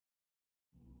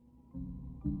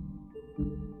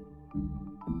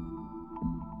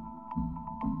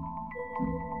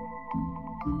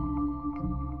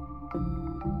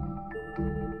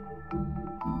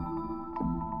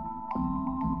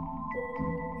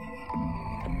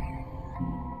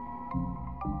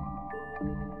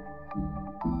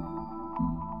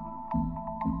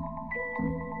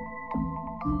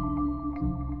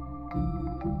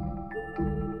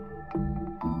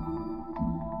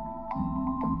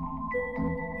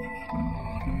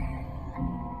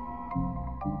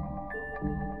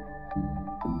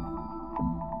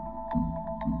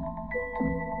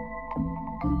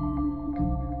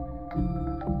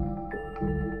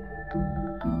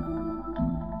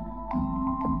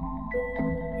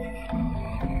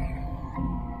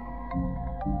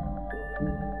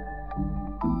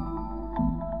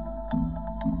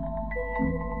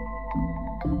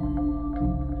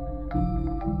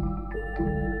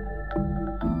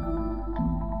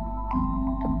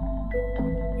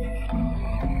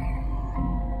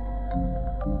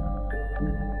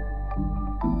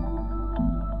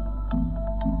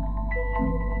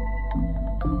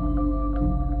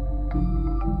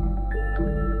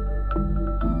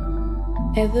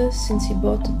Ever since he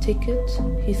bought the ticket,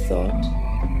 he thought,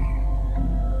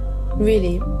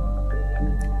 really,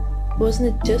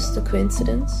 wasn't it just a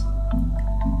coincidence?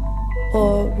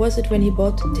 Or was it when he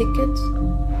bought the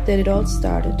ticket that it all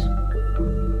started?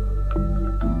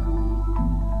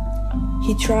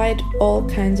 He tried all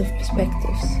kinds of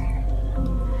perspectives,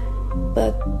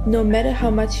 but no matter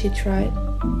how much he tried,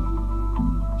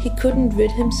 he couldn't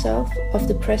rid himself of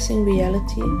the pressing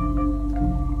reality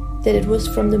that it was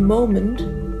from the moment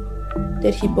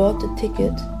that he bought the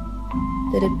ticket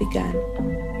that it began.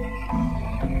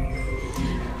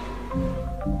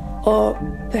 Or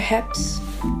perhaps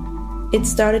it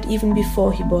started even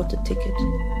before he bought the ticket,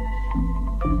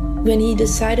 when he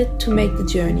decided to make the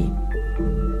journey.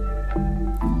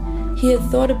 He had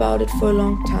thought about it for a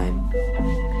long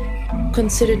time,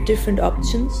 considered different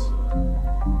options,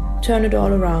 turned it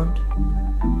all around.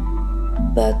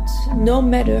 But no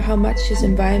matter how much his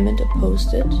environment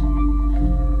opposed it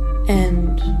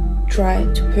and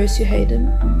tried to persuade him,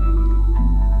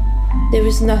 there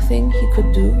was nothing he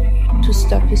could do to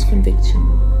stop his conviction.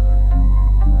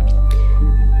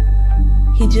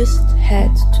 He just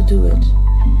had to do it,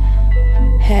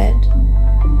 had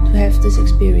to have this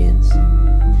experience.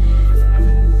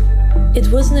 It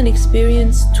wasn't an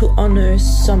experience to honor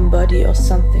somebody or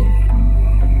something.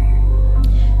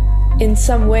 In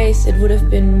some ways, it would have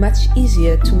been much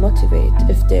easier to motivate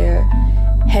if there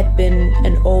had been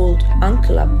an old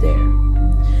uncle up there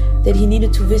that he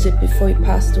needed to visit before he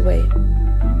passed away.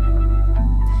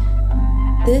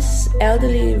 This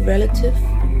elderly relative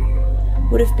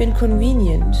would have been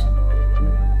convenient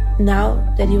now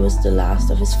that he was the last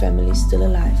of his family still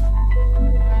alive.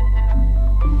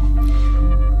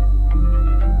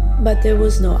 But there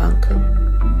was no uncle.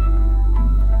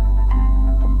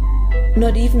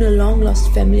 Not even a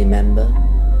long-lost family member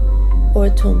or a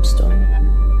tombstone.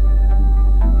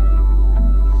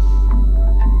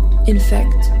 In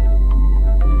fact,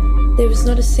 there was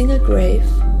not a single grave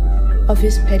of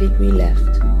his pedigree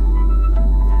left.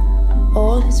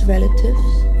 All his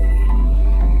relatives,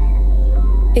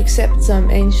 except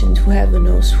some ancient whoever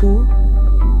knows who,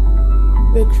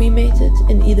 were cremated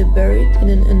and either buried in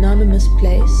an anonymous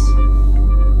place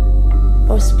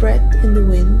or spread in the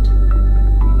wind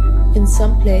in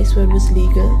some place where it was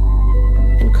legal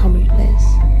and commonplace.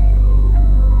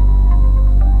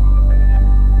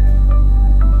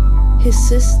 His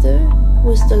sister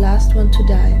was the last one to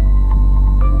die,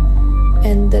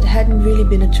 and that hadn't really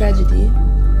been a tragedy,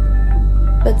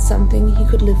 but something he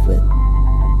could live with.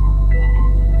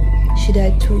 She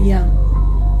died too young,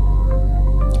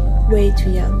 way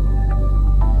too young.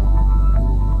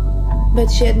 But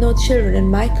she had no children,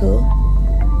 and Michael,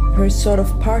 her sort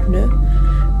of partner,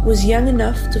 was young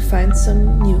enough to find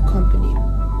some new company.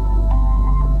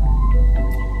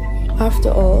 After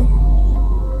all,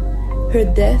 her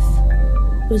death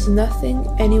was nothing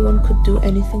anyone could do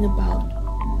anything about,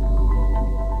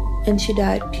 and she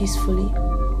died peacefully.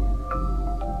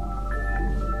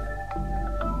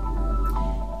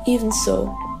 Even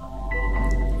so,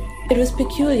 it was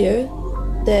peculiar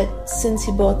that since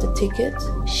he bought the ticket,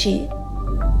 she,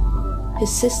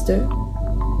 his sister,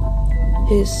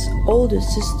 his older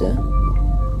sister,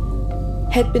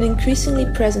 had been increasingly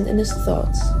present in his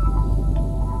thoughts.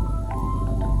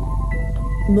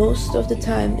 Most of the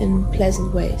time in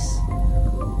pleasant ways.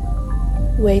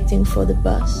 Waiting for the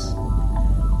bus,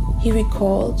 he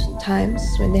recalled times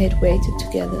when they had waited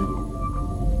together.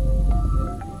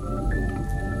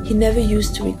 He never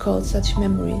used to recall such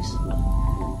memories,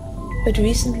 but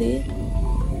recently,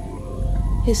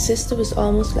 his sister was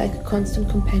almost like a constant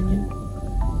companion.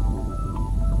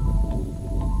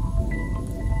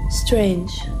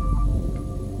 Strange,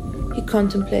 he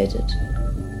contemplated.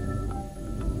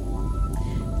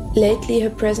 Lately her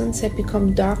presence had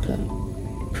become darker,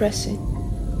 pressing,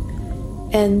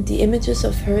 and the images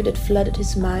of her that flooded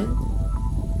his mind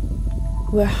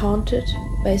were haunted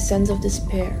by a sense of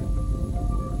despair.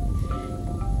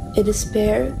 a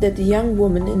despair that the young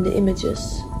woman in the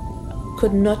images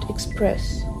could not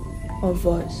express or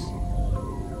voice.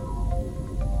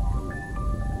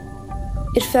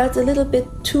 It felt a little bit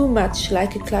too much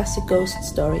like a classic ghost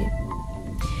story.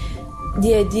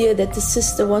 The idea that the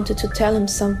sister wanted to tell him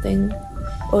something,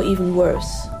 or even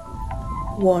worse,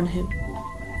 warn him.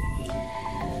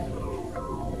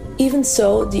 Even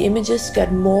so, the images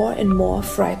got more and more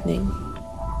frightening.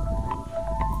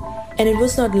 And it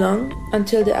was not long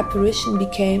until the apparition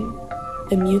became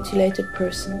a mutilated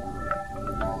person.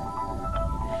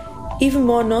 Even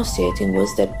more nauseating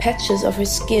was that patches of her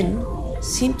skin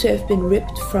seemed to have been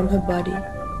ripped from her body.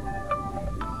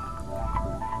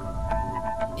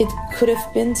 It could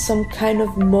have been some kind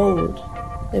of mold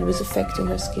that was affecting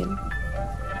her skin.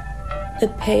 A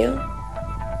pale,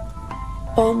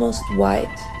 almost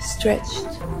white, stretched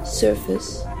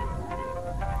surface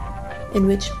in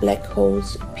which black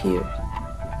holes appeared.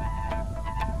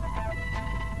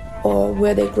 Or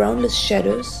were they groundless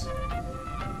shadows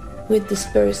with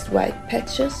dispersed white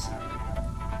patches?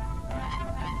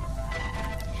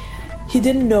 He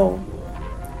didn't know,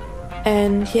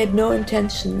 and he had no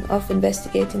intention of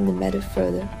investigating the matter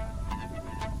further.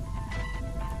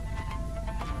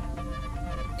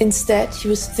 Instead, he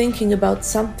was thinking about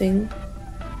something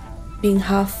being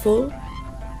half full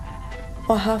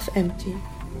or half empty.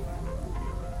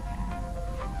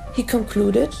 He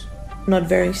concluded, not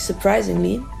very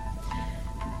surprisingly,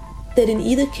 that in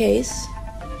either case,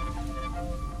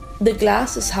 the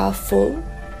glass is half full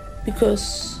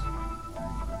because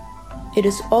it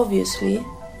is obviously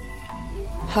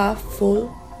half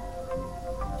full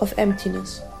of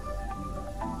emptiness.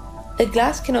 A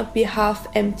glass cannot be half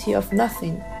empty of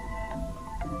nothing.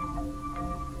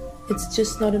 It's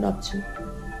just not an option.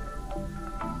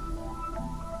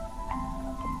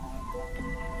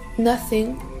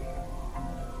 Nothing,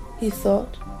 he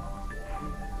thought,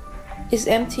 is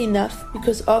empty enough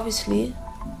because obviously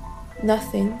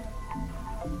nothing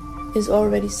is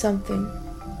already something.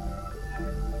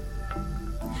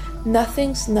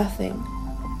 Nothing's nothing.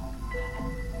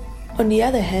 On the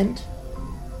other hand,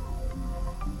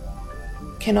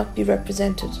 cannot be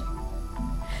represented.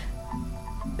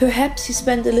 Perhaps he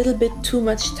spent a little bit too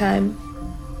much time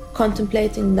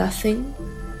contemplating nothing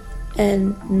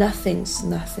and nothing's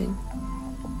nothing.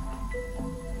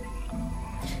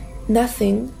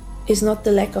 Nothing is not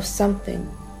the lack of something,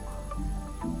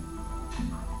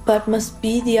 but must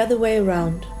be the other way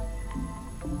around.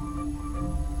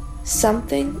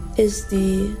 Something is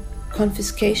the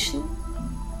confiscation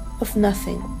of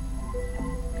nothing.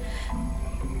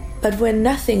 But when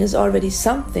nothing is already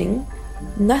something,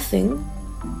 nothing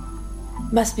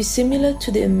must be similar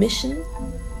to the emission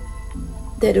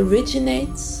that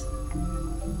originates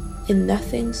in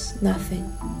nothing's nothing.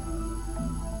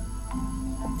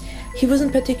 He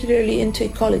wasn't particularly into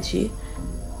ecology,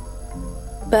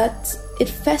 but it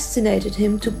fascinated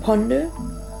him to ponder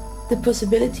the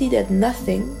possibility that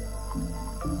nothing,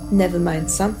 never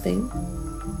mind something,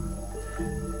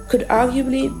 could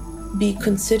arguably be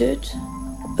considered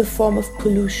a form of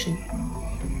pollution.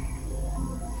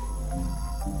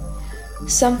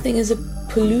 Something is a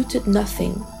polluted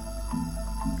nothing,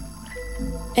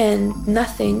 and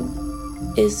nothing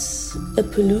is a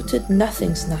polluted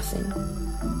nothing's nothing.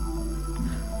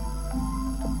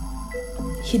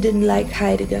 He didn't like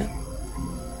Heidegger,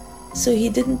 so he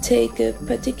didn't take a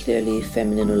particularly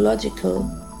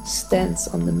phenomenological stance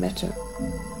on the matter.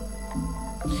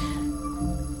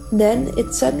 Then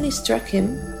it suddenly struck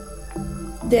him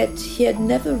that he had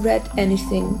never read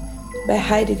anything by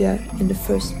Heidegger in the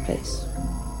first place,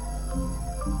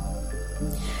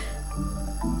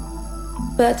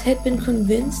 but had been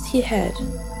convinced he had.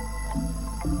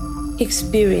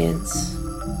 Experience,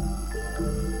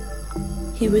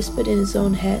 he whispered in his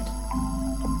own head,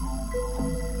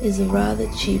 is a rather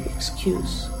cheap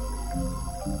excuse.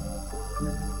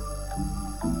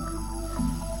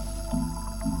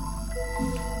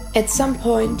 At some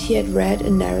point he had read a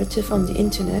narrative on the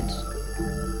internet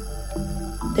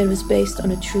that was based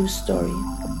on a true story.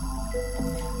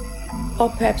 Or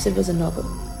perhaps it was a novel.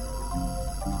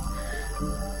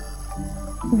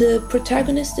 The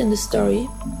protagonist in the story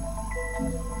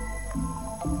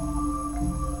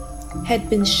had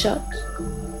been shot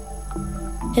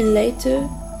and later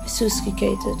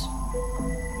resuscitated.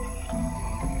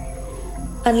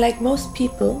 Unlike most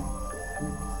people,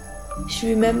 she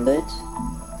remembered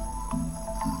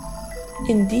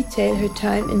in detail her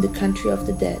time in the country of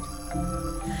the dead.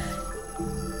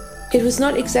 It was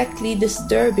not exactly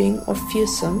disturbing or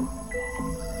fearsome.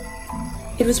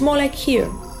 It was more like here.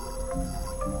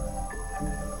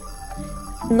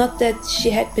 Not that she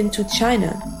had been to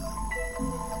China,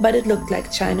 but it looked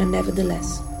like China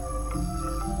nevertheless.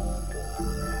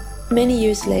 Many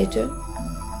years later,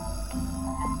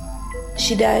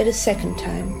 she died a second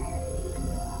time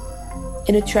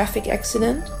in a traffic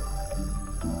accident,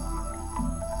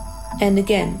 and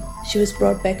again she was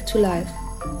brought back to life.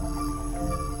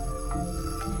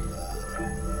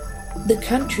 The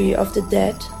country of the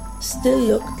dead still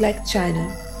looked like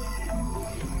China,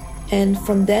 and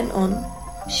from then on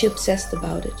she obsessed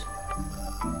about it.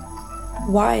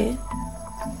 Why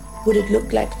would it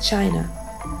look like China?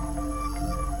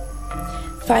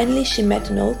 Finally, she met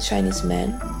an old Chinese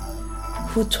man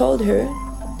who told her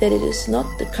that it is not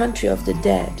the country of the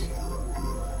dead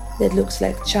that looks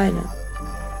like China,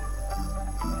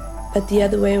 but the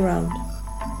other way around.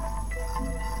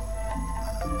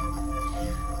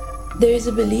 There is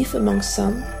a belief among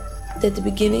some that the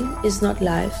beginning is not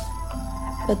life,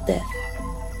 but death.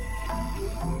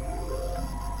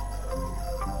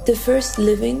 The first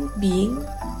living being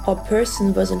or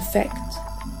person was in fact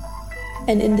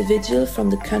an individual from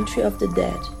the country of the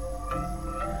dead.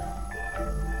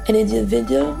 An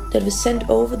individual that was sent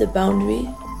over the boundary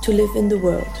to live in the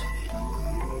world.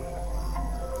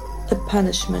 A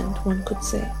punishment, one could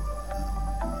say.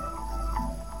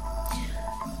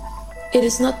 It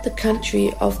is not the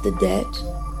country of the dead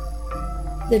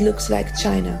that looks like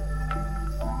China.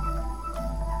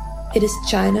 It is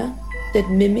China that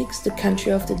mimics the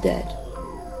country of the dead.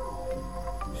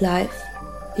 Life,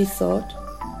 he thought,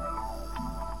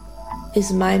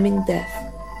 is miming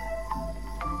death.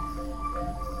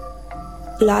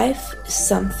 Life is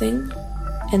something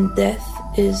and death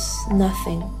is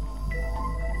nothing.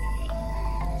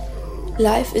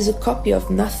 Life is a copy of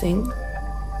nothing.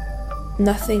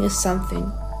 Nothing is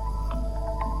something.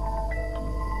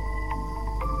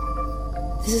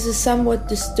 This is a somewhat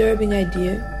disturbing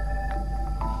idea,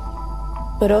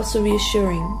 but also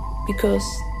reassuring, because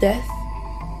death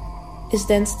is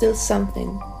then still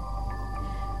something.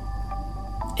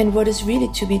 And what is really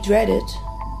to be dreaded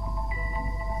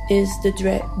is the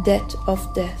debt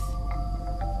of death.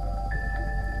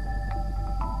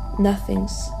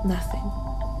 Nothing's nothing.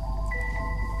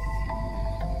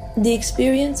 The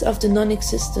experience of the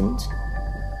non-existent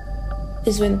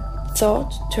is when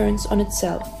thought turns on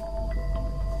itself.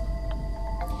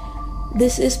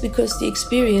 This is because the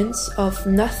experience of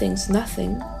nothing's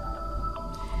nothing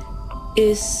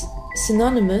is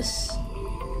synonymous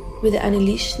with the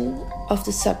annihilation of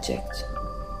the subject,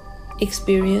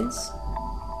 experience,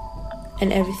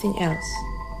 and everything else.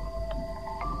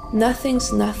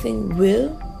 Nothing's nothing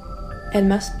will and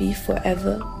must be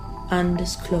forever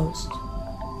undisclosed.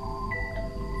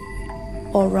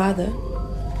 Or rather,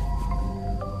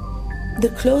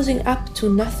 the closing up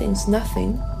to nothing's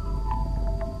nothing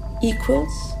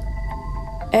equals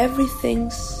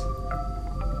everything's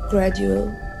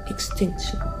gradual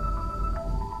extinction.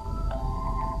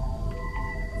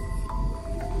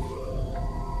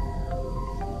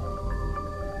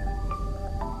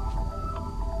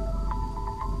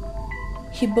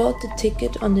 He bought the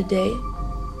ticket on the day,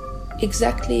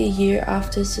 exactly a year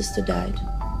after his sister died.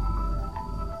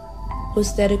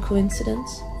 Was that a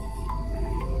coincidence?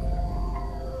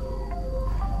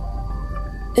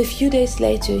 A few days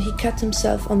later, he cut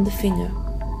himself on the finger.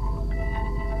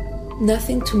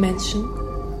 Nothing to mention,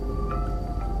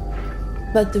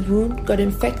 but the wound got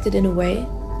infected in a way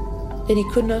that he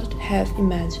could not have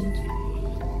imagined.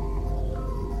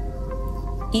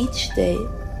 Each day,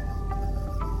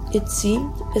 it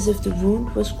seemed as if the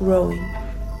wound was growing.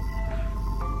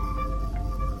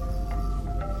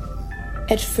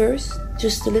 At first,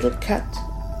 just a little cut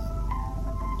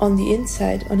on the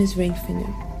inside on his ring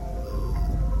finger.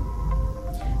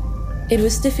 It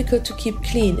was difficult to keep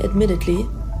clean, admittedly,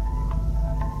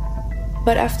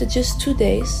 but after just 2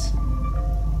 days,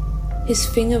 his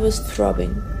finger was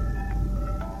throbbing,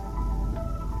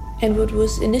 and what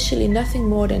was initially nothing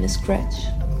more than a scratch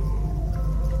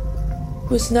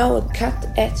was now a cut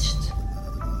etched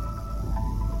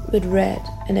with red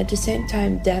and at the same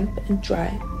time damp and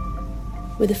dry,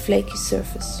 with a flaky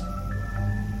surface.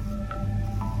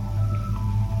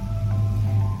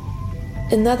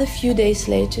 Another few days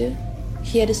later,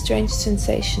 he had a strange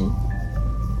sensation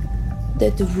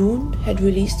that the wound had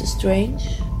released a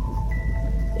strange,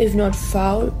 if not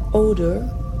foul, odor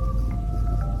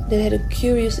that had a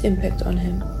curious impact on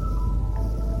him.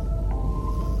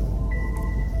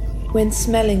 When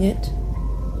smelling it,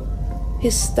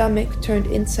 his stomach turned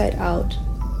inside out,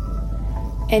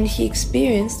 and he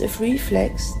experienced a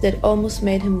reflex that almost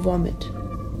made him vomit.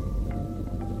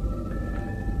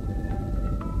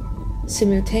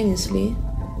 Simultaneously,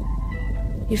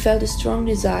 he felt a strong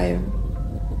desire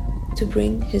to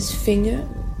bring his finger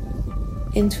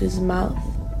into his mouth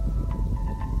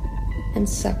and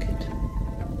suck it.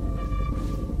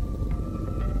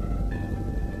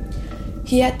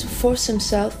 He had to force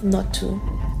himself not to.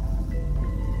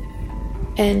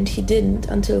 And he didn't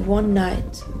until one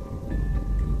night,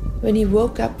 when he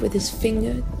woke up with his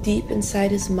finger deep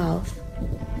inside his mouth.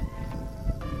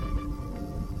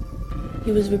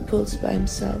 He was repulsed by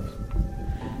himself,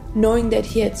 knowing that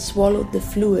he had swallowed the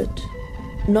fluid,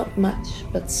 not much,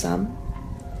 but some,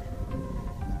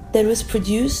 that was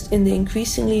produced in the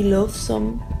increasingly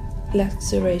loathsome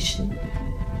laceration.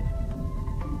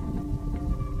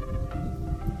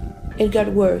 It got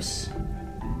worse.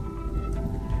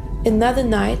 Another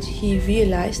night he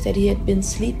realized that he had been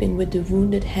sleeping with the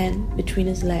wounded hand between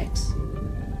his legs.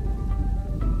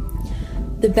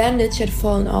 The bandage had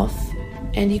fallen off,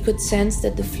 and he could sense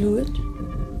that the fluid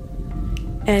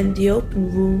and the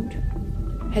open wound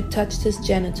had touched his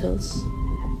genitals,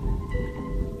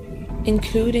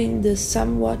 including the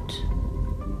somewhat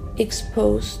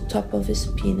exposed top of his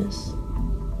penis,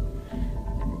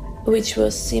 which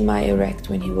was semi-erect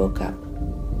when he woke up.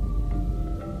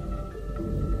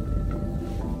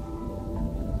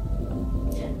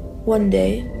 One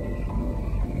day,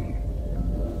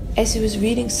 as he was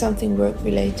reading something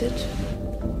work-related,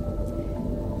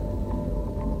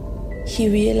 he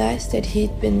realized that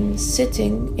he'd been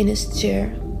sitting in his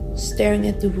chair, staring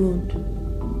at the wound.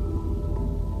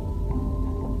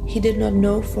 He did not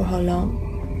know for how long,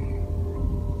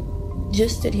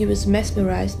 just that he was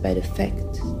mesmerized by the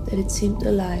fact that it seemed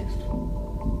alive.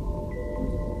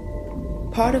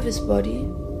 Part of his body,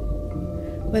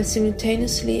 while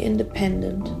simultaneously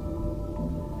independent,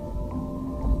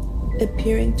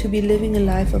 appearing to be living a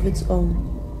life of its own.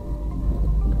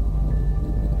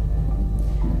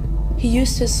 He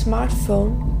used his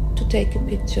smartphone to take a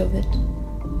picture of it.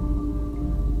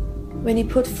 When he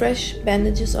put fresh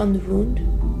bandages on the wound,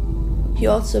 he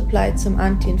also applied some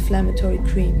anti-inflammatory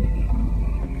cream,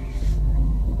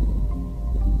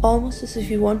 almost as if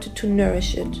he wanted to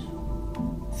nourish it,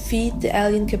 feed the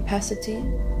alien capacity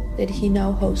that he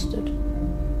now hosted.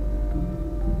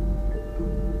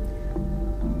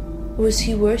 Was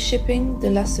he worshipping the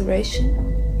laceration?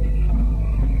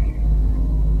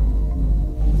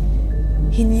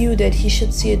 He knew that he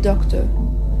should see a doctor,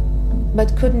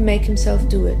 but couldn't make himself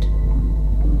do it.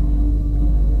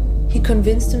 He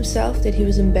convinced himself that he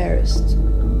was embarrassed,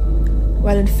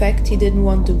 while in fact he didn't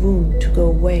want the wound to go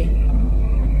away.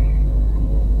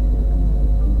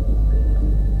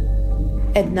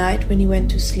 At night, when he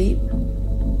went to sleep,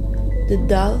 the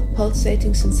dull,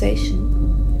 pulsating sensation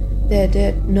that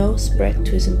had no spread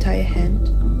to his entire hand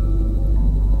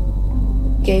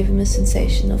gave him a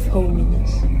sensation of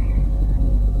homeliness.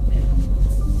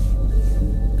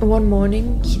 One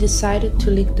morning, he decided to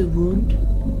lick the wound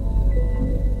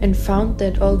and found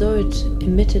that although it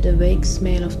emitted a vague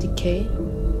smell of decay,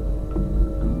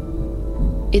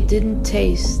 it didn't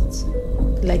taste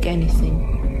like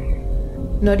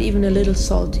anything, not even a little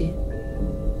salty.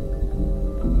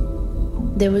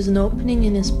 There was an opening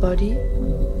in his body,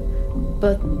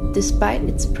 but despite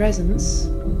its presence,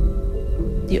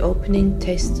 the opening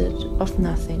tasted of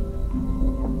nothing.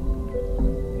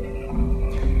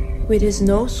 With his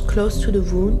nose close to the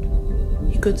wound,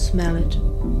 he could smell it.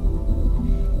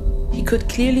 He could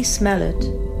clearly smell it,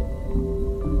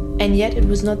 and yet it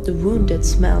was not the wound that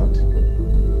smelled,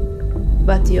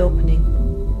 but the opening.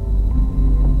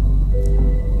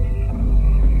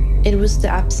 It was the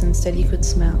absence that he could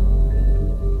smell,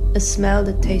 a smell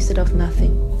that tasted of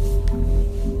nothing.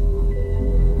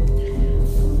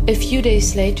 A few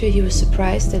days later, he was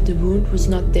surprised that the wound was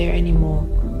not there anymore.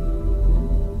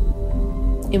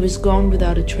 It was gone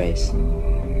without a trace.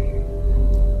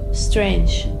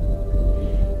 Strange.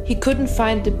 He couldn't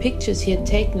find the pictures he had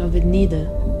taken of it neither.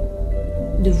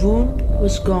 The wound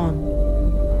was gone.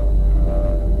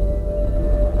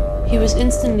 He was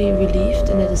instantly relieved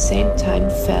and at the same time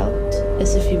felt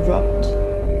as if he robbed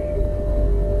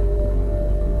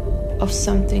of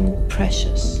something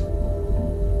precious.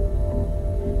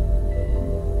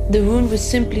 The wound was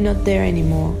simply not there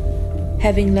anymore,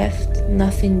 having left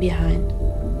nothing behind.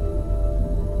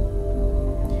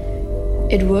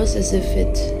 It was as if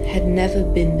it had never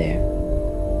been there.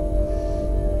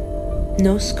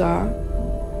 No scar,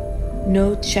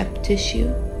 no chapped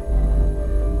tissue,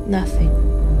 nothing.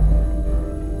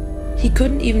 He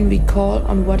couldn't even recall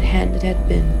on what hand it had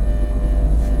been.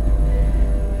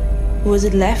 Was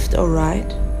it left or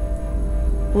right?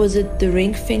 Was it the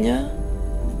ring finger?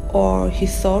 Or, he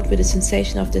thought with a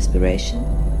sensation of desperation,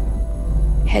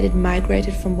 had it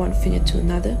migrated from one finger to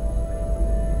another?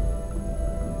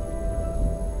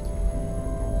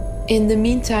 In the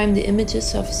meantime, the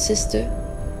images of his sister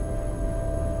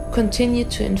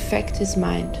continued to infect his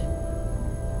mind.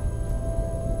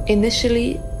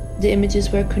 Initially, the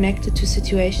images were connected to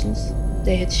situations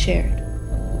they had shared.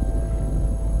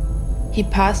 He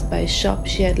passed by a shop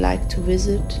she had liked to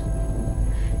visit,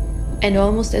 and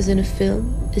almost as in a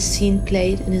film, a scene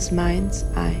played in his mind's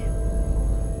eye.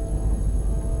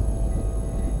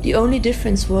 The only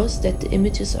difference was that the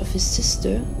images of his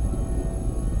sister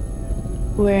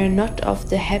were not of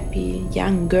the happy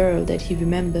young girl that he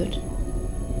remembered,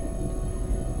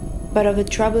 but of a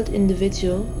troubled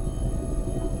individual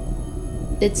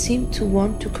that seemed to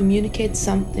want to communicate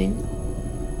something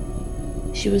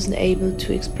she wasn't able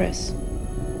to express.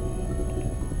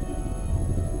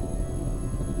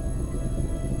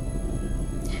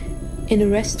 In a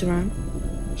restaurant,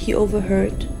 he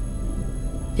overheard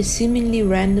a seemingly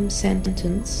random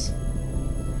sentence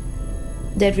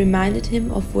that reminded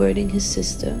him of wording his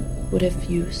sister would have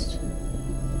used.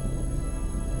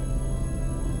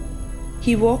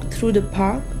 He walked through the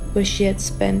park where she had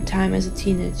spent time as a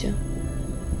teenager,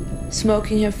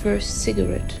 smoking her first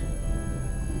cigarette,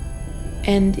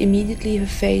 and immediately her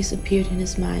face appeared in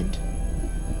his mind.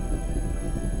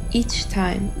 Each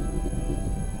time,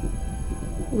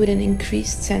 with an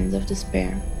increased sense of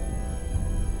despair.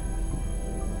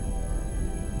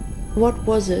 What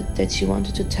was it that she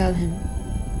wanted to tell him?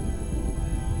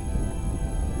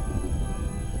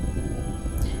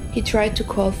 He tried to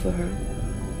call for her,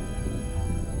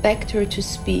 begged her to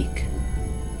speak,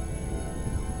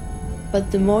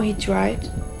 but the more he tried,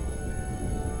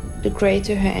 the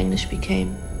greater her anguish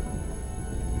became.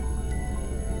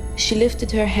 She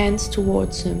lifted her hands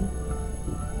towards him,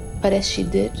 but as she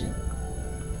did,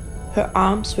 her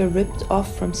arms were ripped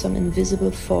off from some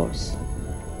invisible force,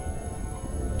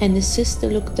 and his sister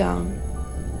looked down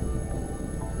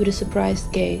with a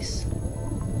surprised gaze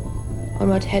on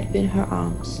what had been her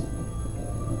arms.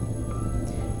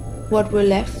 What were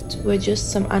left were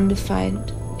just some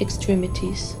undefined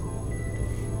extremities,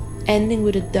 ending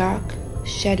with a dark,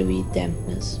 shadowy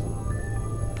dampness.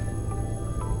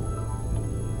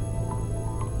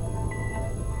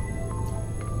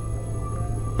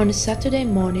 On a Saturday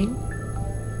morning,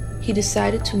 he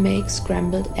decided to make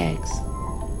scrambled eggs.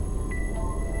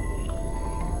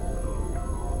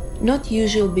 Not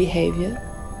usual behavior,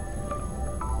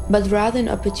 but rather an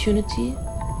opportunity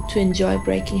to enjoy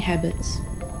breaking habits.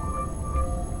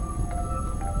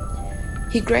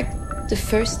 He cracked the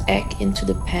first egg into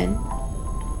the pan,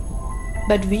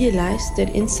 but realized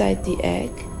that inside the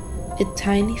egg, a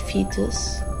tiny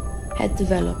fetus had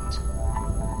developed.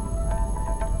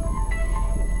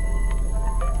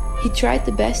 He tried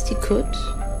the best he could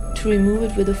to remove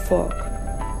it with a fork.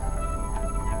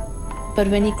 But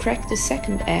when he cracked the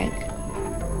second egg,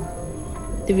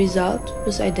 the result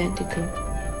was identical.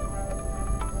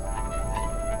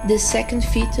 This second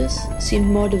fetus seemed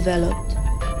more developed,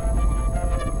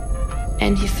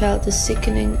 and he felt a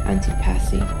sickening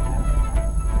antipathy.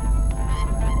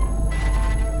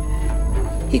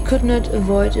 He could not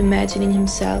avoid imagining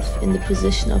himself in the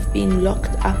position of being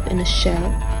locked up in a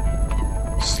shell,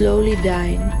 slowly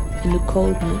dying in the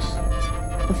coldness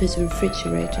of his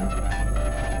refrigerator.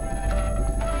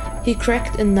 He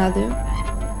cracked another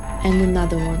and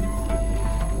another one,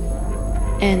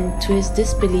 and to his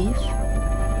disbelief,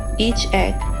 each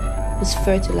egg was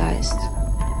fertilized,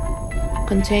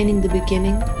 containing the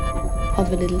beginning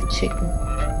of a little chicken.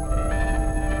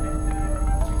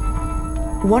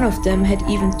 One of them had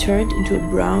even turned into a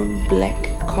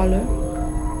brown-black color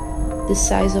the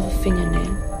size of a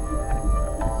fingernail.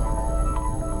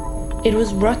 It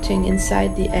was rotting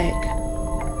inside the egg,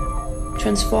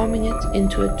 transforming it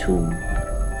into a tomb.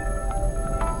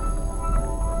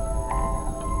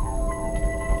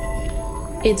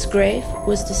 Its grave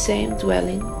was the same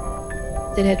dwelling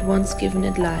that had once given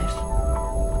it life.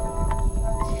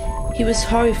 He was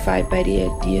horrified by the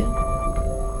idea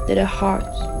that a heart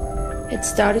had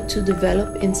started to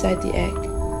develop inside the egg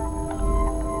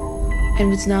and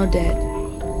was now dead,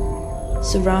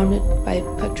 surrounded by a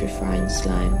putrefying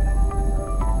slime.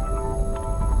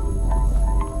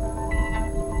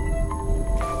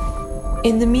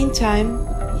 In the meantime,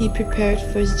 he prepared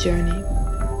for his journey.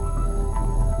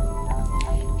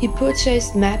 He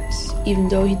purchased maps even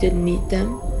though he didn't need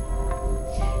them.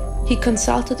 He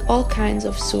consulted all kinds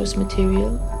of source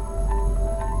material,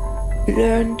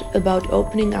 learned about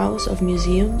opening hours of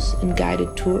museums and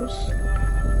guided tours,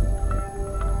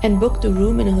 and booked a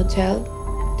room in a hotel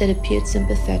that appeared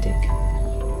sympathetic.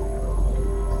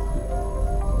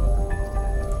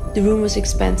 The room was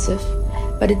expensive,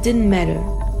 but it didn't matter,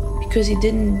 because he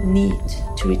didn't need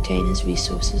to retain his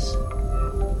resources.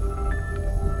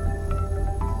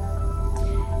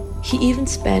 He even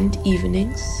spent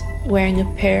evenings wearing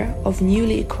a pair of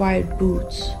newly acquired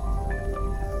boots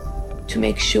to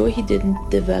make sure he didn't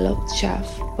develop chaff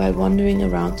while wandering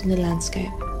around in the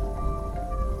landscape.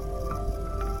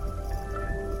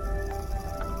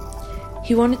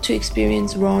 He wanted to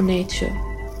experience raw nature,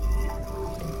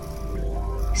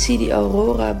 see the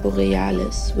aurora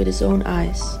borealis with his own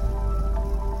eyes,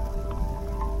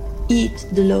 eat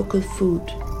the local food,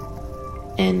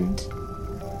 and,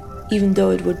 even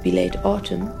though it would be late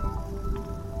autumn,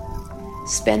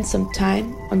 spend some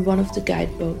time on one of the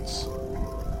guide boats.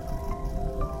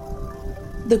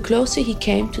 The closer he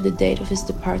came to the date of his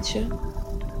departure,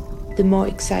 the more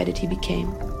excited he became.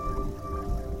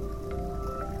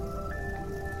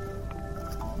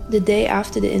 The day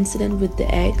after the incident with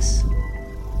the eggs,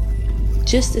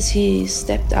 just as he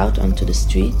stepped out onto the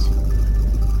street,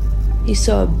 he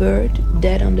saw a bird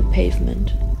dead on the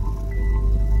pavement.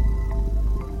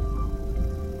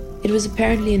 It was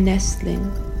apparently a nestling,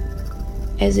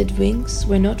 as its wings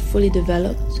were not fully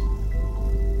developed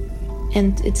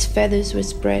and its feathers were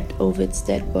spread over its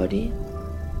dead body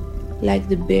like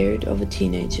the beard of a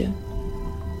teenager.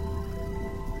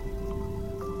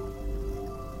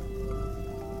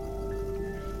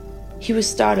 He was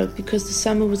startled because the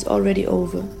summer was already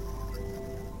over,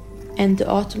 and the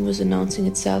autumn was announcing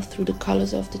itself through the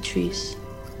colors of the trees.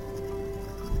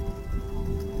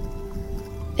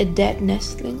 A dead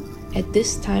nestling at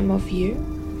this time of year?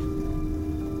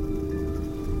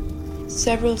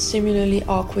 Several similarly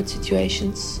awkward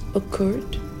situations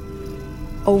occurred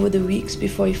over the weeks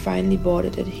before he finally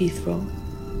boarded at Heathrow.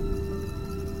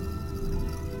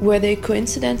 Were they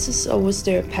coincidences or was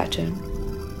there a pattern?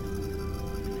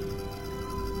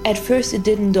 At first it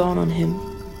didn't dawn on him.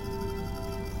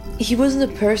 He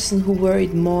wasn't a person who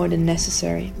worried more than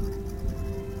necessary.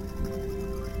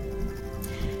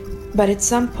 But at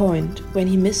some point, when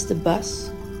he missed the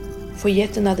bus for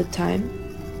yet another time,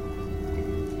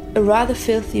 a rather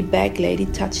filthy bag lady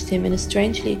touched him in a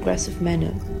strangely aggressive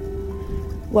manner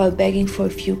while begging for a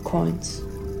few coins.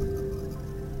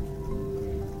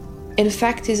 In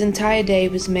fact, his entire day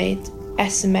was made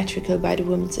asymmetrical by the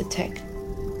woman's attack.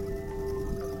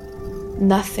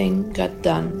 Nothing got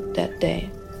done that day.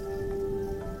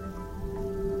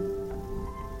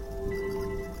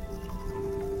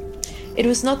 It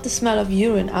was not the smell of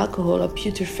urine, alcohol, or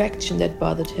putrefaction that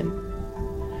bothered him,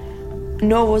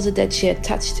 nor was it that she had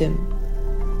touched him,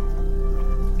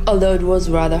 although it was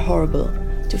rather horrible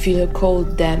to feel her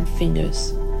cold, damp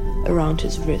fingers around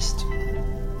his wrist.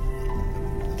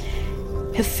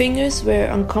 Her fingers were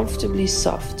uncomfortably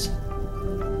soft,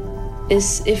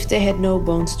 as if they had no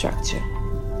bone structure.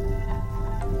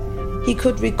 He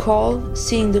could recall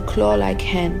seeing the claw-like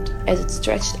hand as it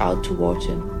stretched out toward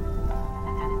him,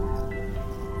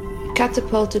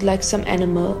 catapulted like some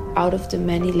animal out of the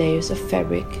many layers of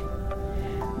fabric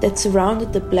that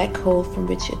surrounded the black hole from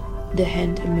which the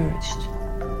hand emerged.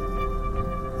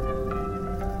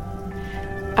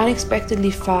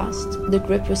 Unexpectedly fast, the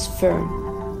grip was firm.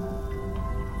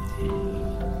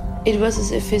 It was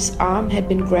as if his arm had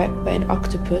been grabbed by an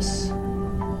octopus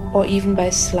or even by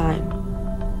slime.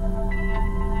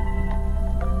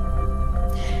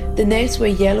 The nails were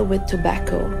yellow with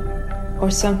tobacco, or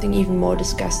something even more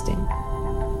disgusting.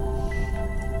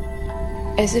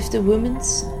 As if the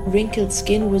woman's wrinkled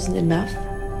skin wasn't enough,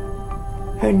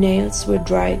 her nails were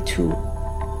dry too.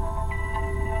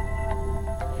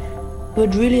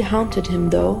 What really haunted him,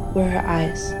 though, were her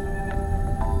eyes.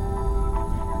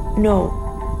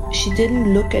 No, she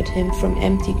didn't look at him from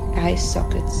empty eye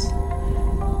sockets,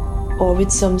 or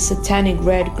with some satanic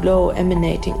red glow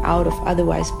emanating out of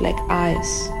otherwise black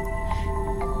eyes.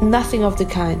 Nothing of the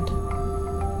kind.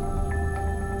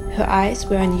 Her eyes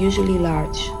were unusually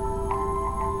large,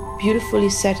 beautifully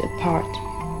set apart.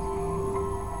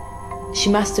 She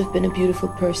must have been a beautiful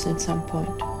person at some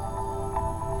point.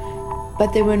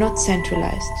 But they were not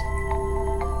centralized.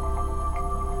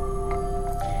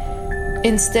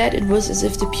 Instead, it was as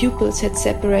if the pupils had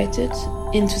separated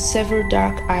into several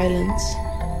dark islands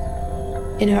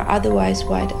in her otherwise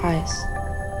white eyes.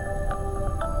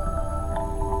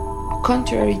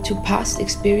 Contrary to past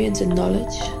experience and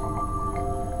knowledge,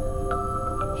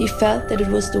 he felt that it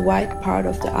was the white part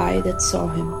of the eye that saw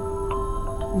him,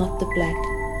 not the black.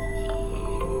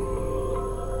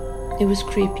 It was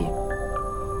creepy.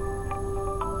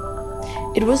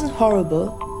 It wasn't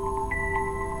horrible,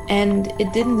 and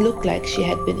it didn't look like she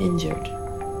had been injured.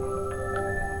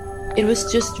 It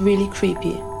was just really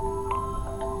creepy.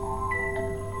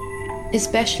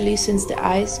 Especially since the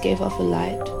eyes gave off a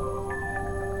light.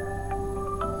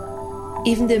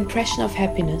 Even the impression of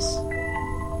happiness.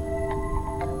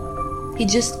 He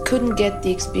just couldn't get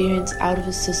the experience out of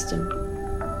his system.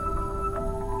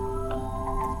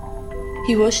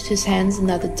 He washed his hands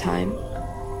another time,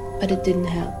 but it didn't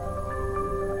help.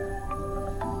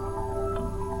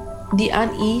 The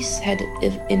unease had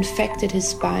infected his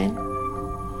spine,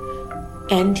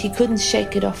 and he couldn't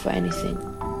shake it off for anything.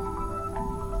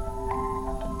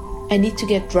 I need to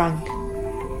get drunk,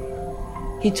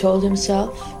 he told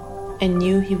himself, and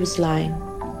knew he was lying.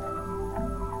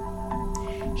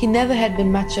 He never had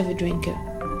been much of a drinker.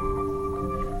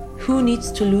 Who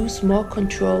needs to lose more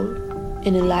control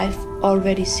in a life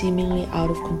already seemingly out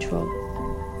of control?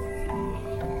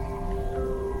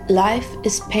 Life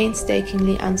is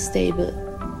painstakingly unstable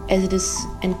as it is,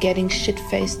 and getting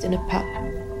shit-faced in a pub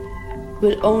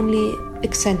will only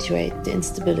accentuate the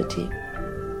instability.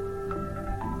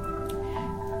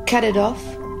 Cut it off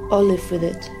or live with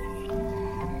it.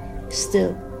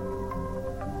 Still,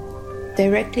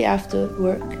 directly after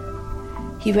work,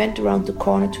 he went around the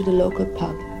corner to the local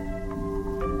pub.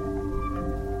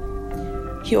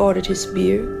 He ordered his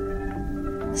beer,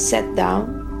 sat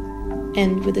down,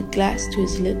 and with a glass to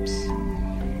his lips,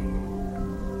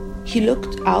 he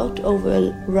looked out over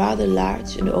a rather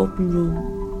large and open room,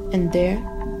 and there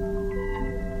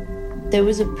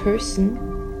was a person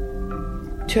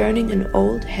turning an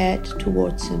old head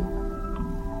towards him.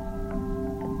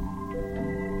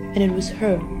 And it was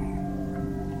her,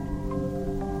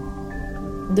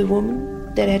 the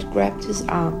woman that had grabbed his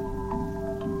arm.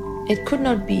 It could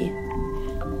not be.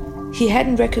 He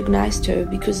hadn't recognized her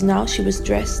because now she was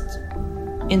dressed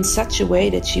in such a way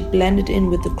that she blended in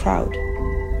with the crowd.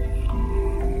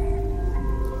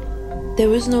 There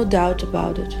was no doubt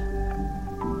about it.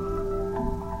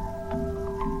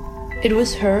 It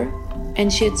was her,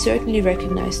 and she had certainly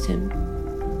recognized him.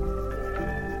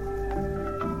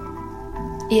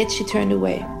 Yet she turned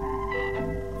away,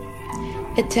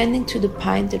 attending to the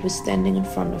pint that was standing in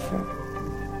front of her.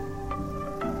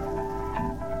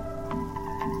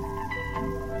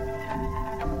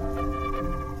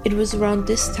 It was around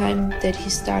this time that he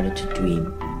started to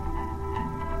dream.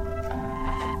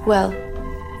 Well,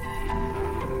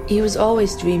 he was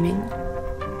always dreaming,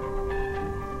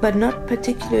 but not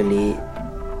particularly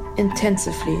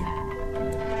intensively.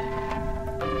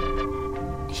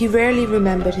 He rarely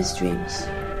remembered his dreams,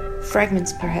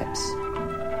 fragments perhaps,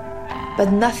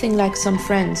 but nothing like some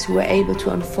friends who were able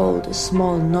to unfold a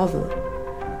small novel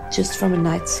just from a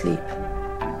night's sleep.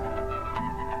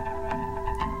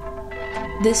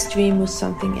 This dream was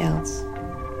something else.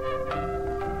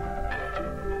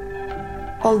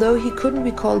 Although he couldn't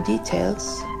recall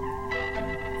details,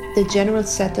 the general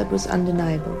setup was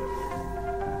undeniable.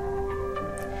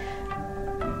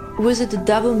 Was it the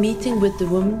double meeting with the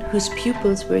woman whose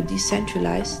pupils were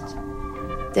decentralized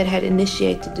that had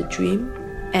initiated the dream,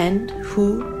 and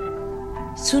who,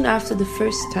 soon after the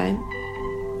first time,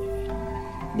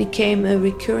 became a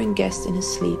recurring guest in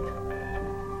his sleep?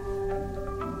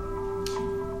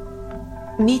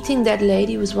 Meeting that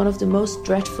lady was one of the most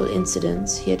dreadful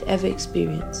incidents he had ever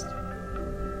experienced.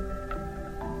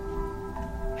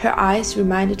 Her eyes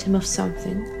reminded him of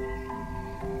something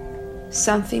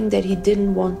that he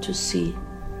didn't want to see.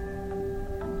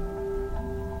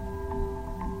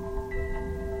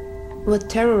 What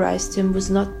terrorized him was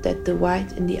not that the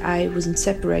white in the eye wasn't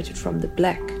separated from the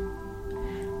black,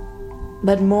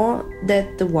 but more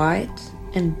that the white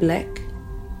and black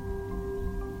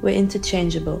were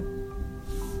interchangeable.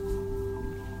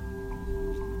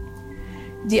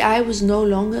 The eye was no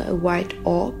longer a white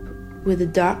orb with a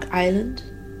dark island,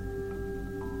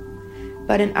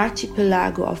 but an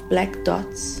archipelago of black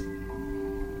dots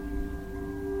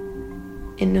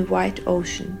in a white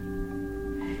ocean,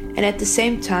 and at the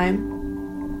same time,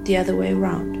 the other way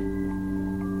around.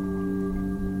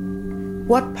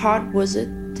 What part was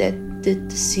it that did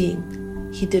the seeing?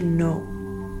 He didn't know.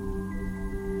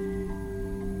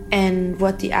 And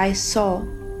what the eye saw,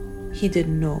 he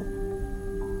didn't know.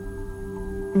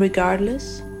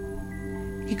 Regardless,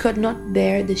 he could not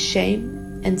bear the shame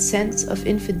and sense of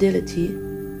infidelity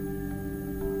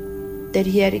that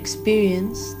he had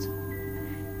experienced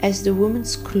as the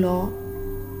woman's claw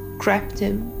grabbed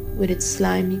him with its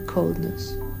slimy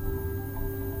coldness.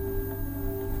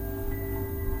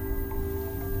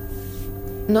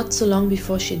 Not so long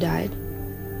before she died,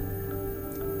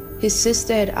 his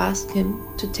sister had asked him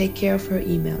to take care of her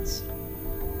emails.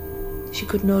 She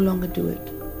could no longer do it.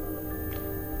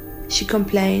 She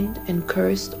complained and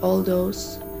cursed all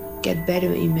those get better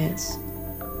emails,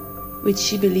 which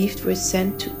she believed were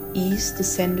sent to ease the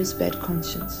sender's bad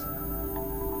conscience.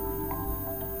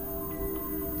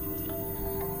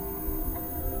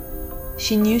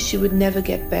 She knew she would never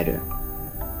get better.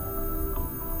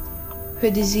 Her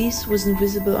disease wasn't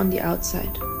visible on the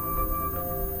outside.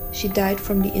 She died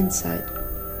from the inside.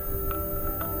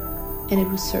 And it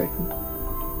was certain.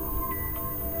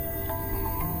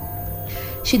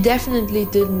 She definitely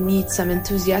didn't need some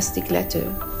enthusiastic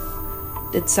letter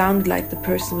that sounded like the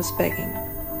person was begging.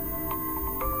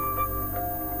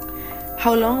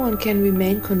 How long one can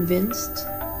remain convinced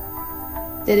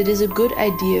that it is a good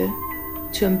idea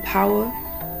to empower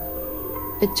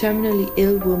a terminally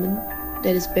ill woman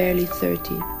that is barely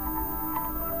 30.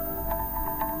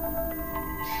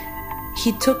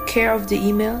 He took care of the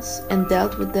emails and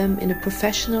dealt with them in a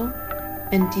professional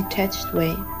and detached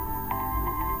way.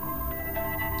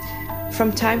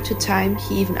 From time to time,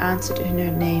 he even answered in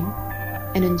her name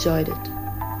and enjoyed it.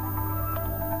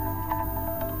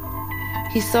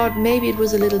 He thought maybe it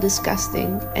was a little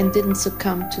disgusting and didn't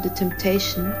succumb to the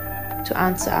temptation to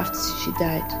answer after she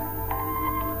died,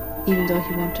 even though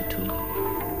he wanted to.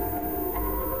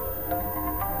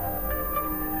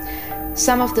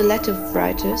 Some of the letter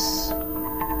writers,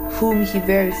 whom he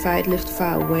verified lived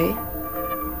far away,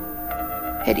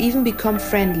 had even become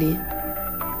friendly,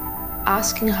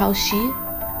 asking how she,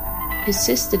 his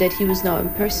sister that he was now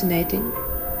impersonating,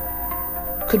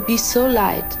 could be so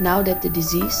light now that the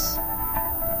disease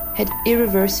had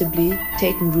irreversibly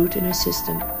taken root in her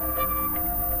system.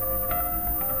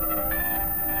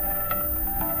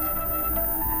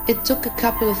 It took a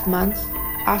couple of months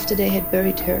after they had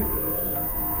buried her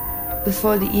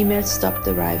before the emails stopped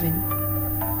arriving.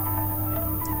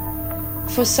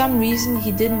 For some reason,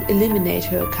 he didn't eliminate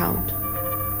her account.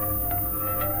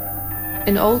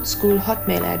 An old school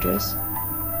Hotmail address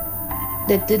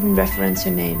that didn't reference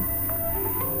her name.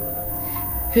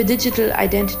 Her digital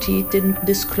identity didn't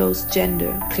disclose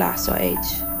gender, class, or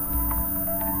age.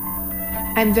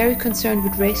 I'm very concerned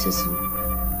with racism,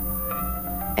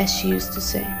 as she used to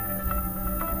say.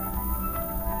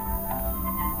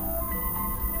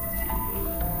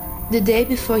 The day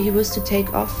before he was to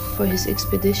take off for his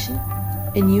expedition,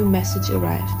 a new message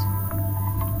arrived.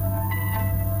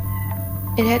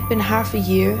 It had been half a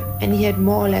year and he had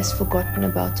more or less forgotten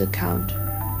about the account.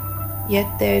 Yet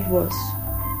there it was.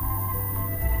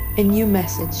 A new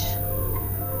message.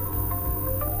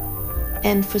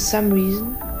 And for some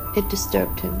reason, it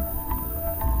disturbed him.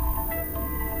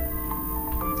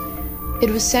 It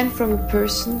was sent from a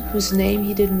person whose name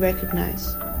he didn't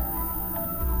recognize.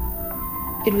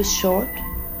 It was short,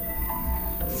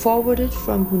 forwarded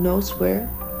from who knows where,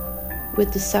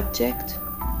 with the subject,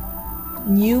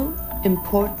 New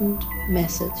Important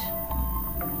Message.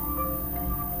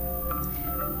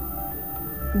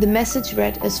 The message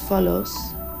read as follows,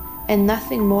 and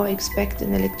nothing more, expect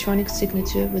an electronic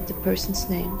signature with the person's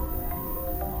name.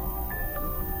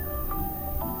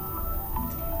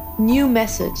 New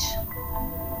message.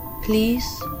 Please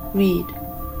read.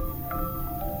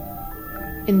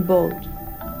 In bold.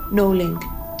 No link,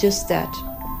 just that.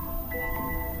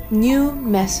 New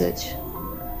message.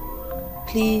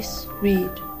 Please read.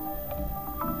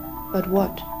 But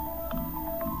what?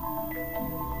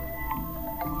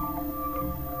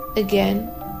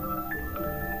 Again,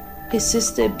 his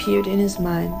sister appeared in his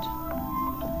mind.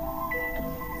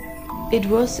 It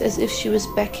was as if she was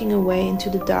backing away into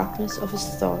the darkness of his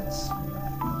thoughts,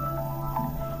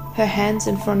 her hands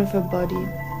in front of her body.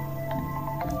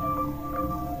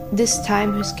 This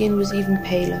time her skin was even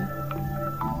paler,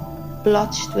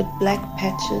 blotched with black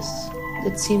patches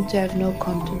that seemed to have no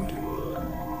content.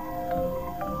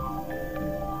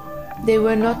 They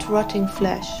were not rotting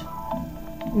flesh,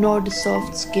 nor the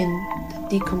soft skin that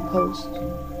decomposed.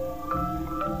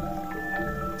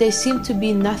 They seemed to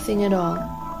be nothing at all.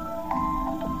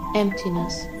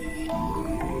 Emptiness.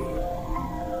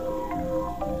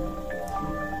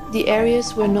 The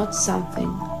areas were not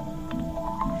something.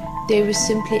 They were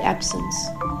simply absence.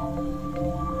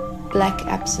 Black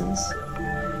absence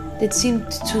that seemed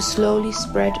to slowly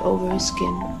spread over her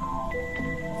skin.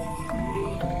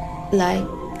 Like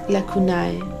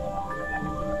lacunae.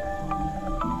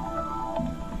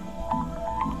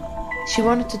 She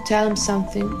wanted to tell him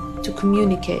something, to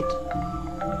communicate.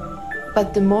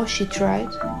 But the more she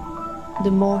tried,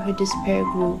 the more her despair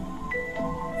grew.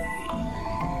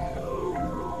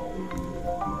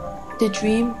 The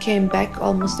dream came back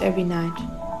almost every night.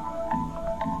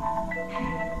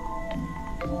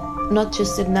 Not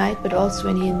just at night, but also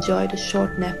when he enjoyed a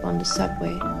short nap on the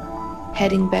subway,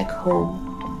 heading back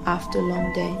home after a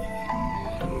long day.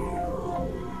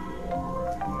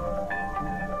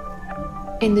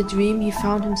 In the dream, he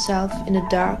found himself in a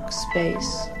dark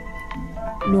space.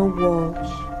 No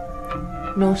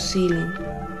walls, no ceiling,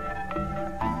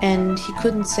 and he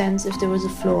couldn't sense if there was a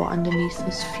floor underneath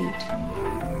his feet.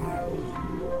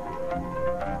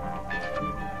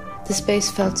 The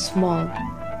space felt small,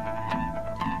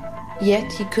 yet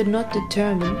he could not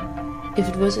determine if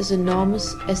it was as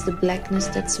enormous as the blackness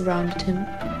that surrounded him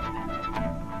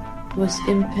was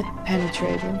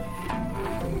impenetrable.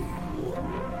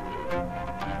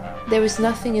 There was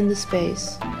nothing in the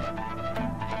space,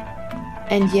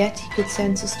 and yet he could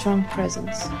sense a strong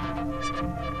presence.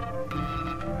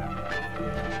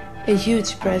 A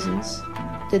huge presence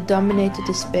that dominated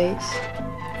the space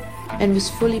and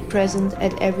was fully present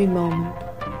at every moment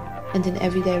and in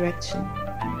every direction.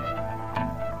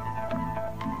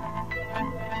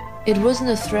 It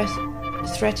wasn't a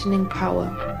threatening power.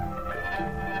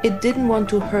 It didn't want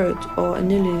to hurt or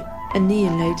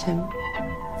annihilate him.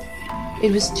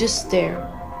 It was just there,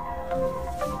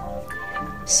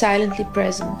 silently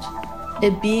present, a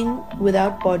being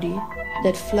without body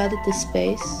that flooded the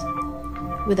space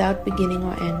without beginning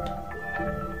or end.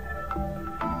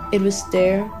 It was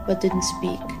there but didn't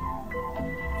speak.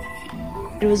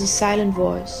 It was a silent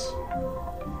voice,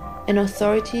 an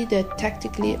authority that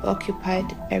tactically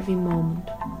occupied every moment.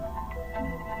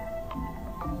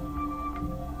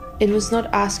 It was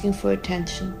not asking for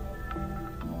attention.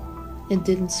 It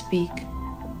didn't speak.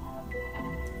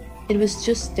 It was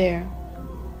just there,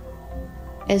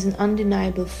 as an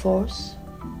undeniable force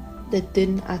that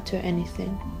didn't utter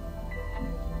anything.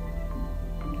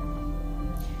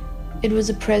 It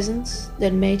was a presence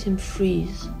that made him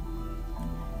freeze,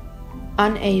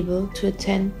 unable to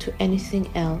attend to anything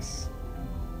else.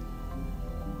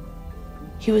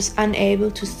 He was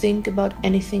unable to think about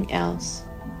anything else.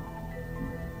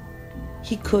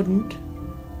 He couldn't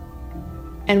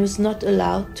and was not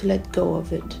allowed to let go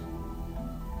of it.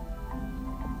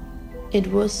 It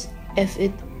was as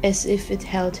if it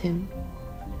held him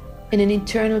in an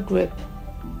eternal grip,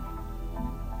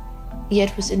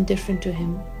 yet was indifferent to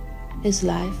him, his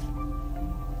life,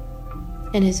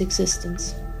 and his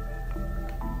existence.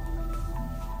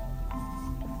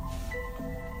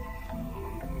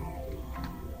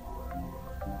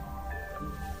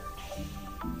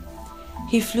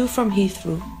 He flew from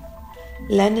Heathrow,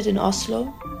 landed in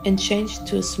Oslo, and changed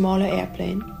to a smaller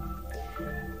airplane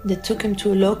that took him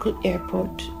to a local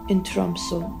airport in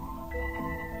Tromsø,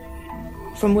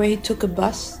 from where he took a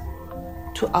bus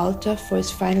to Alta for his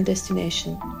final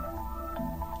destination,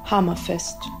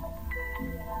 Hammerfest.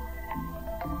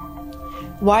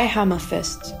 Why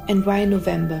Hammerfest and why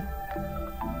November?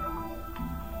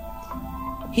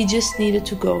 He just needed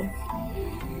to go.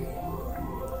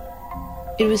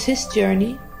 It was his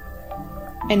journey,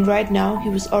 and right now he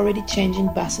was already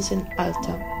changing buses in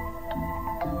Alta.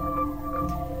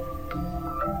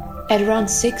 At around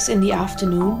 6 in the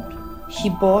afternoon, he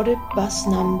boarded bus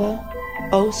number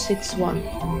 061.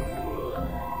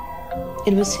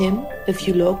 It was him, a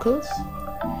few locals,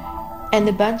 and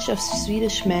a bunch of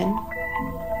Swedish men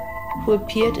who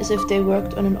appeared as if they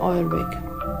worked on an oil rig.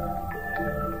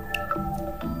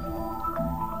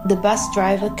 The bus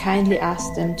driver kindly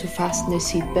asked them to fasten their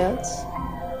seatbelts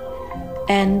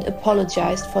and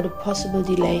apologized for the possible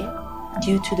delay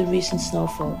due to the recent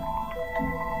snowfall.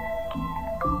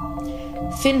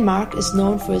 Finnmark is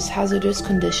known for its hazardous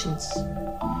conditions,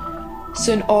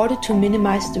 so in order to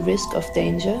minimize the risk of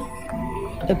danger,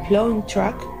 a plowing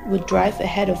truck would drive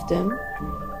ahead of them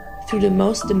through the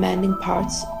most demanding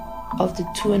parts of the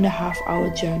 2.5-hour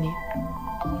journey.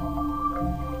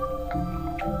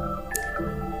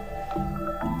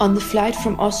 On the flight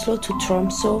from Oslo to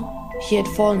Tromsø, he had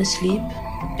fallen asleep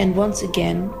and once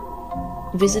again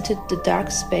visited the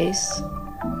dark space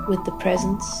with the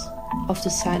presence of the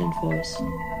silent voice.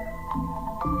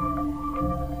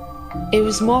 It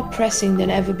was more pressing than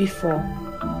ever before.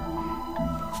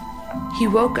 He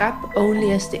woke up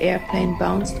only as the airplane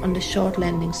bounced on the short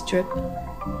landing strip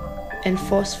and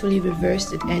forcefully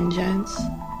reversed its engines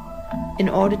in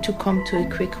order to come to a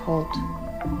quick halt.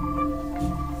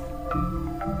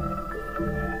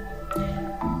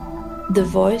 The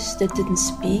voice that didn't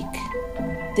speak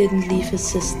didn't leave his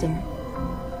system.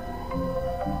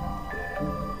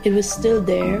 It was still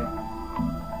there,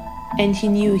 and he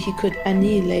knew he could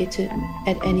annihilate it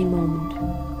at any moment.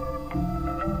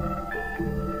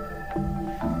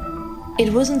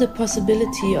 It wasn't the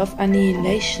possibility of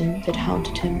annihilation that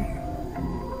haunted him,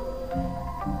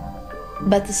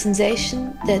 but the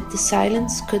sensation that the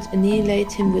silence could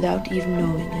annihilate him without even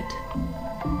knowing it.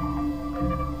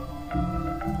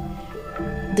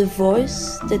 The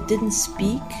voice that didn't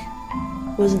speak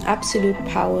was an absolute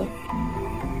power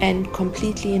and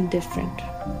completely indifferent.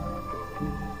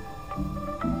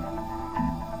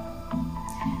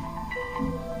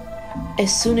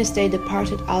 As soon as they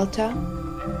departed Alta,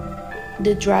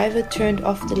 the driver turned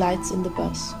off the lights in the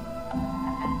bus.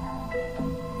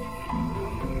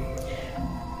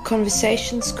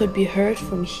 Conversations could be heard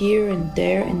from here and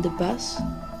there in the bus,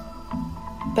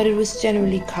 but it was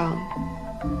generally calm.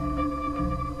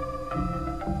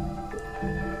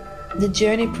 The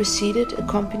journey proceeded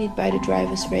accompanied by the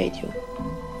driver's radio,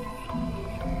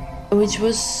 which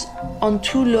was on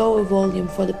too low a volume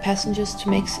for the passengers to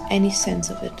make any sense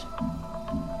of it.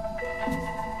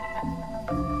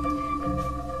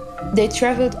 They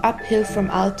traveled uphill from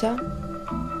Alta,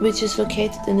 which is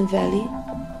located in a valley,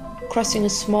 crossing a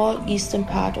small eastern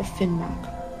part of Finnmark.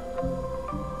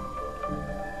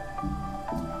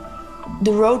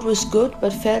 The road was good,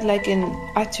 but felt like an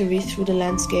artery through the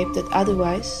landscape that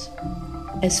otherwise,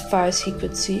 as far as he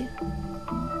could see,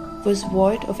 was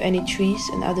void of any trees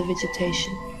and other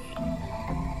vegetation.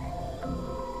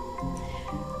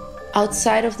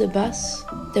 Outside of the bus,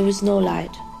 there was no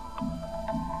light.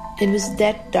 It was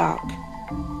dead dark,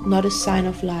 not a sign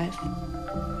of life,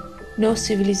 no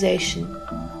civilization,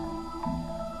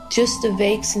 just a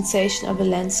vague sensation of a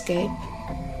landscape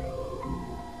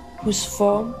whose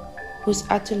form was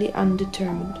utterly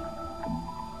undetermined.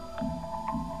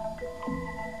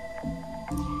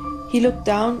 He looked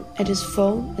down at his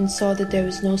phone and saw that there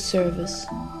was no service.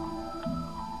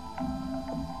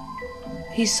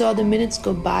 He saw the minutes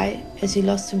go by as he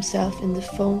lost himself in the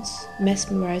phone's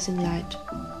mesmerizing light.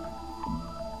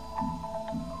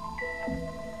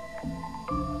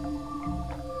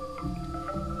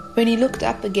 When he looked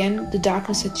up again, the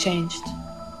darkness had changed.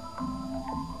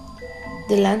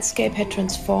 The landscape had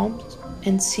transformed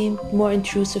and seemed more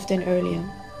intrusive than earlier.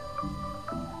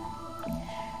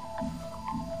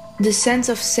 The sense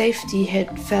of safety he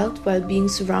had felt while being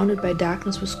surrounded by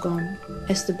darkness was gone,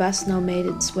 as the bus now made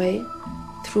its way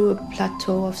through a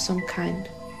plateau of some kind.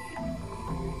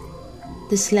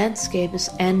 This landscape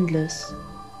is endless,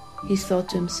 he thought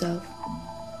to himself,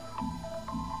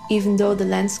 even though the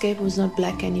landscape was not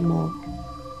black anymore.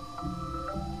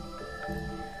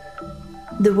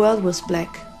 The world was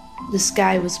black, the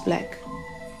sky was black,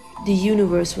 the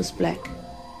universe was black,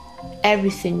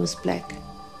 everything was black,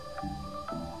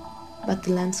 but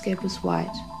the landscape was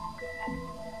white.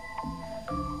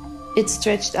 It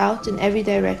stretched out in every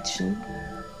direction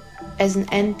as an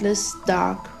endless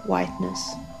dark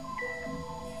whiteness.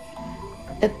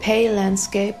 A pale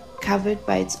landscape covered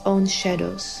by its own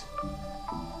shadows.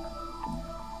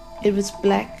 It was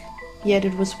black, yet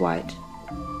it was white.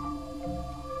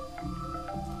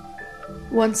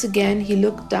 Once again he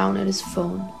looked down at his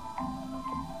phone.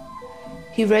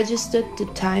 He registered the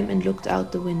time and looked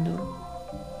out the window.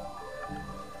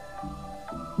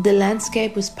 The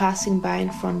landscape was passing by in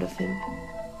front of him,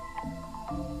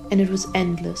 and it was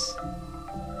endless.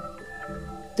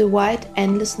 The white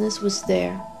endlessness was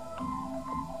there.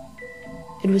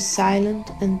 It was silent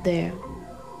and there.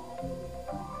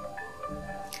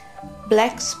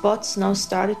 Black spots now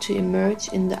started to emerge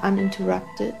in the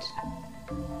uninterrupted,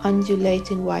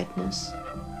 undulating whiteness.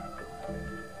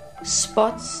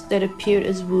 Spots that appeared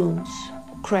as wounds,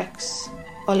 cracks,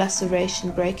 or laceration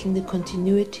breaking the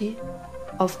continuity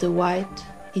of the white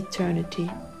eternity.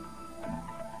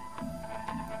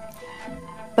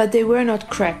 But they were not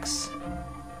cracks.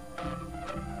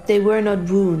 They were not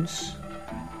wounds.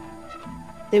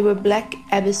 They were black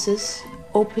abysses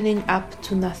opening up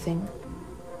to nothing.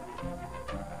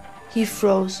 He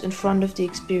froze in front of the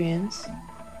experience,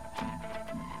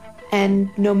 and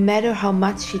no matter how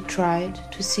much he tried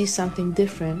to see something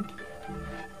different,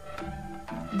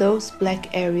 those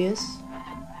black areas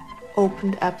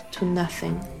opened up to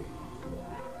nothing.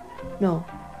 No,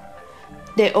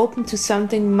 they opened to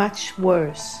something much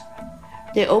worse.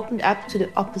 They opened up to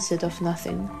the opposite of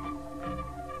nothing,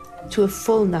 to a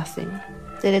full nothing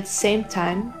that at the same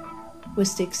time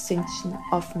was the extinction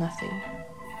of nothing.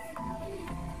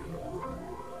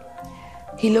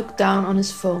 He looked down on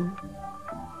his phone.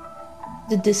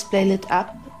 The display lit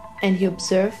up and he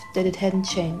observed that it hadn't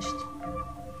changed.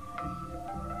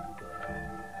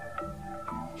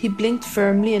 He blinked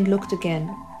firmly and looked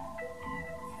again.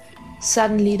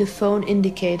 Suddenly the phone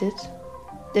indicated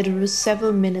that it was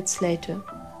several minutes later.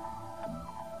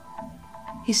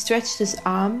 He stretched his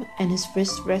arm and his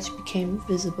wristwatch became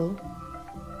visible.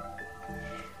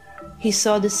 He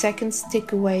saw the seconds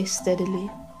tick away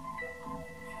steadily.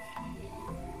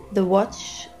 The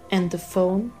watch and the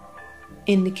phone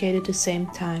indicated the same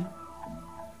time.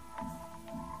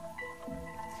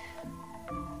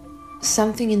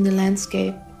 Something in the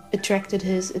landscape attracted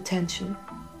his attention,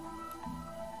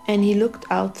 and he looked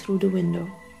out through the window.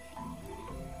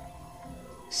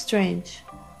 Strange.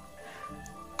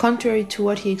 Contrary to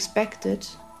what he expected,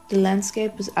 the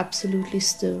landscape was absolutely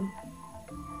still.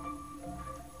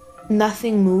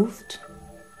 Nothing moved,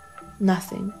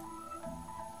 nothing.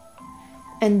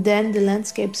 And then the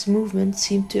landscape's movement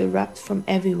seemed to erupt from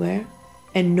everywhere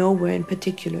and nowhere in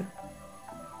particular.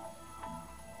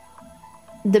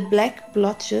 The black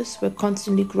blotches were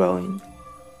constantly growing,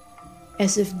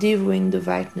 as if devouring the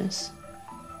whiteness.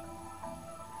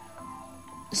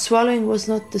 Swallowing was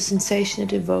not the sensation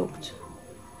it evoked.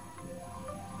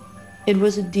 It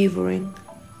was a devouring.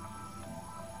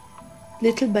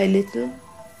 Little by little,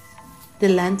 the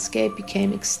landscape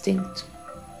became extinct,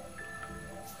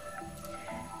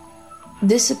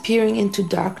 disappearing into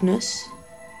darkness,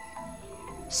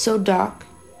 so dark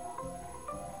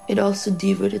it also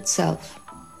devoured itself.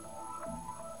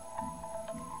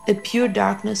 A pure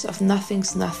darkness of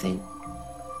nothing's nothing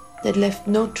that left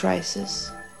no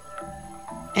traces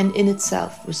and in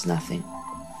itself was nothing.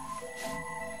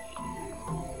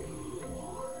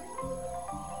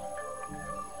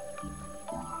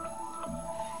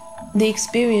 The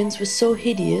experience was so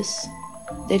hideous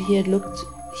that he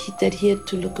had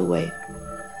to look away.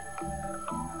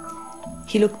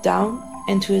 He looked down,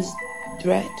 and to his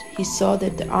dread he saw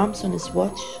that the arms on his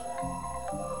watch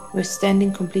were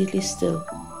standing completely still.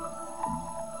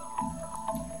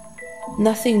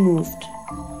 Nothing moved,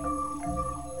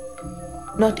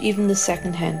 not even the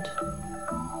second hand.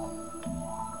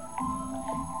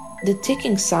 The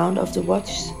ticking sound of the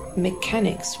watch's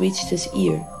mechanics reached his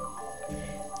ear,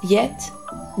 yet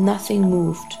nothing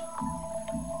moved.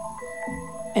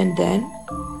 And then,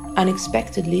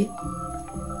 unexpectedly,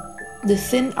 the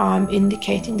thin arm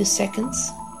indicating the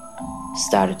seconds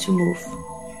started to move.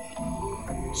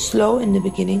 Slow in the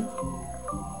beginning,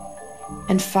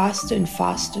 and faster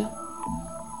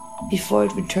before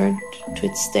it returned to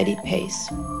its steady pace.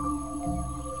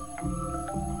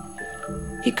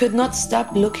 He could not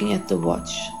stop looking at the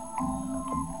watch,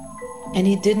 and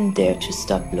he didn't dare to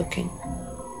stop looking.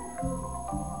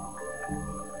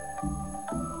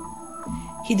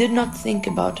 He did not think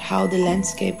about how the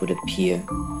landscape would appear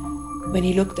when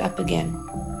he looked up again.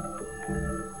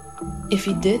 If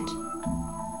he did,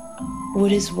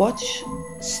 would his watch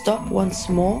stop once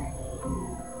more?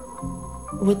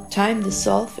 Would time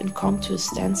dissolve and come to a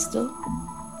standstill?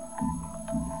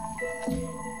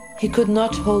 He could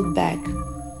not hold back.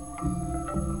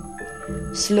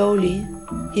 Slowly,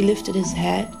 he lifted his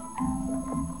head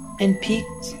and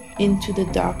peeked into the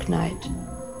dark night,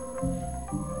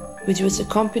 which was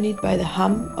accompanied by the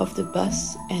hum of the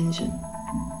bus engine.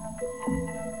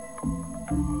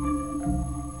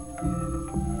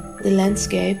 The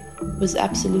landscape was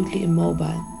absolutely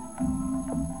immobile.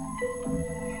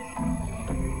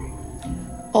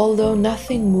 Although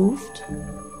nothing moved,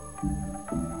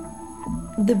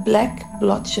 the black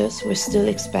blotches were still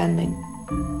expanding.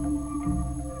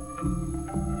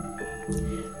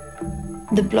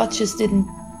 The blotches didn't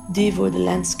devour the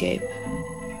landscape,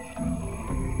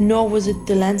 nor was it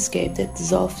the landscape that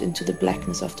dissolved into the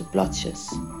blackness of the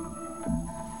blotches.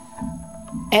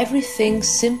 Everything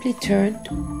simply turned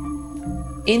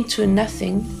into a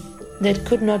nothing that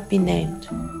could not be named.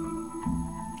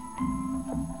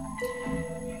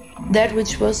 That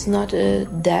which was not a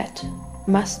that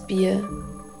must be a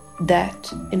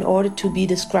that in order to be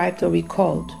described or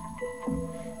recalled.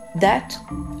 That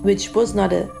which was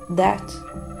not a that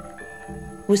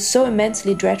was so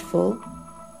immensely dreadful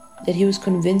that he was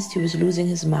convinced he was losing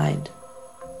his mind.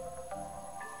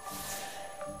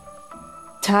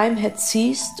 Time had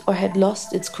ceased or had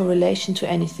lost its correlation to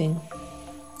anything.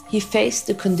 He faced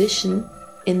the condition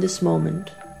in this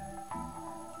moment,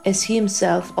 as he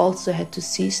himself also had to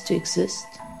cease to exist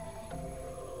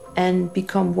and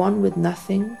become one with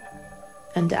nothing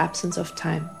and the absence of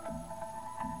time.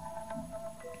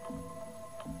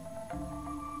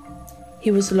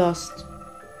 He was lost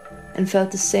and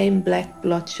felt the same black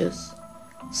blotches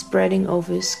spreading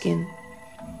over his skin.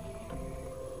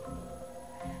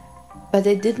 But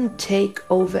they didn't take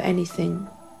over anything,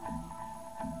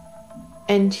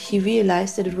 and he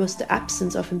realized that it was the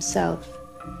absence of himself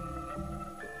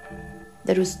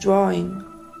that was drawing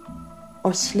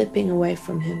or slipping away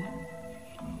from him,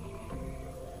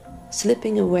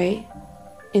 slipping away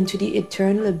into the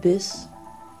eternal abyss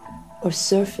or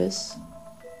surface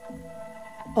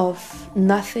of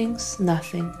nothing's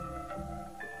nothing.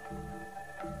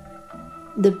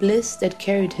 The bliss that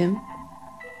carried him,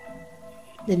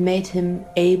 that made him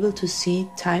able to see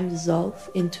time dissolve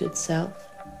into itself,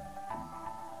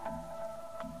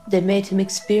 that made him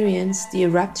experience the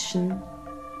eruption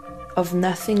of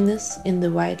nothingness in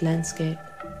the white landscape,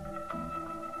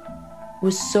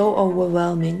 was so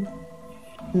overwhelming,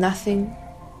 nothing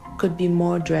could be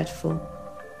more dreadful.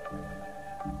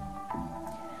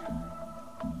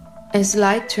 As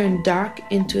light turned dark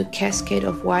into a cascade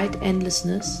of white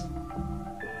endlessness,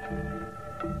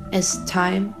 as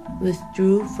time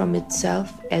withdrew from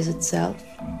itself,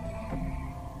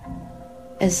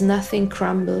 as nothing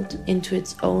crumbled into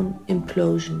its own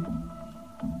implosion.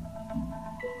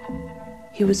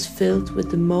 He was filled with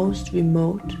the most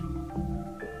remote,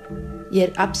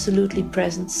 yet absolutely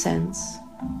present sense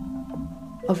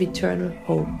of eternal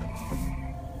hope.